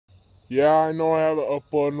Yeah, I know I haven't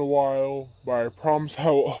uploaded in a while, but I promise I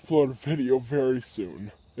will upload a video very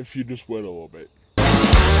soon, if you just wait a little bit.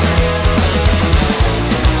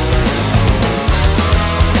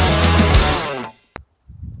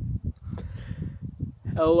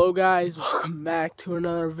 Hello guys, welcome back to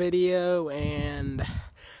another video, and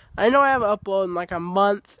I know I haven't uploaded in like a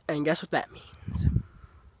month, and guess what that means?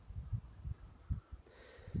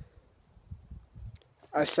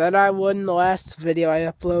 I said I would in the last video I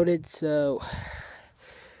uploaded, so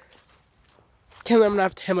I'm gonna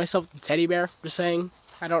have to hit myself with the teddy bear. Just saying,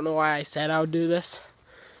 I don't know why I said I would do this.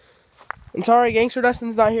 I'm sorry, Gangster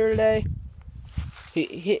Dustin's not here today.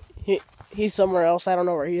 He's somewhere else. I don't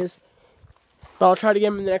know where he is. But I'll try to get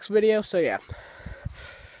him in the next video, so yeah.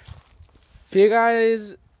 If you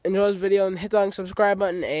guys enjoy this video, and hit the like and subscribe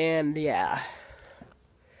button, and yeah.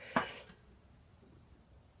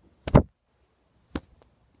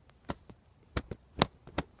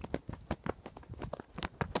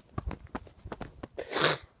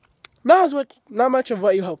 Not much of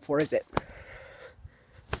what you hope for, is it?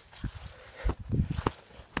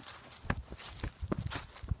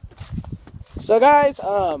 So guys,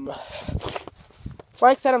 like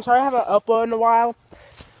I said, I'm sorry I haven't uploaded in a while.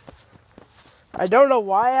 I don't know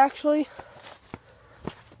why, actually.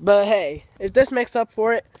 But hey, if this makes up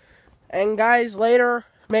for it, and guys, later,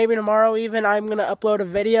 maybe tomorrow even, I'm going to upload a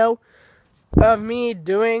video of me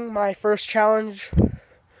doing my first challenge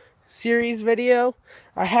series video.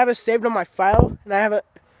 I have it saved on my file, and I haven't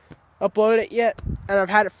uploaded it yet, and I've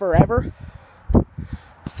had it forever.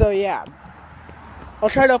 So yeah, I'll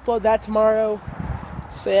try to upload that tomorrow.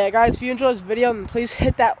 So yeah, guys, if you enjoyed this video, then please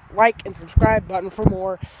hit that like and subscribe button for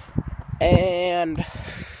more. And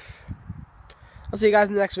I'll see you guys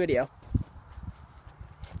in the next video.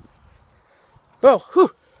 Oh,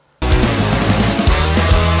 whew.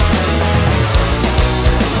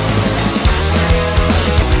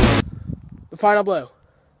 The final blow.